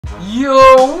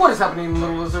Yo, what is happening,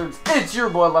 little lizards? It's your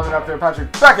boy LemonRaptor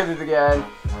Patrick back at it again.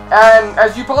 And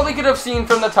as you probably could have seen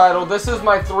from the title, this is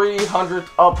my 300th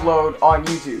upload on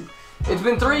YouTube. It's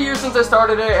been 3 years since I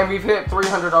started it, and we've hit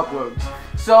 300 uploads.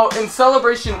 So, in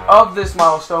celebration of this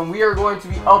milestone, we are going to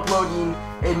be uploading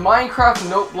a Minecraft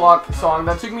Noteblock song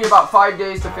that took me about 5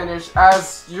 days to finish.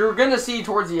 As you're gonna see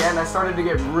towards the end, I started to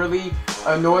get really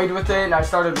annoyed with it, and I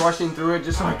started rushing through it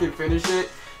just so I could finish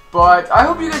it. But I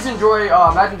hope you guys enjoy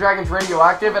Imagine Dragons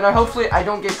Radioactive, and hopefully I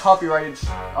don't get copyrighted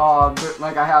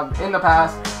like I have in the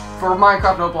past for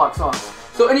Minecraft Noteblock songs.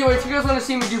 So anyway, if you guys want to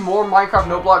see me do more Minecraft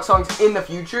Noteblock songs in the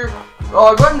future,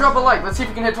 go ahead and drop a like. Let's see if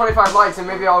we can hit 25 likes, and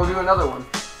maybe I'll do another one.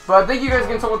 But thank you guys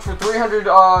again so much for 300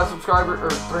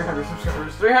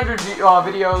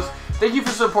 videos. Thank you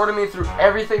for supporting me through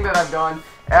everything that I've done,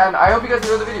 and I hope you guys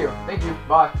enjoy the video. Thank you.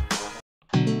 Bye.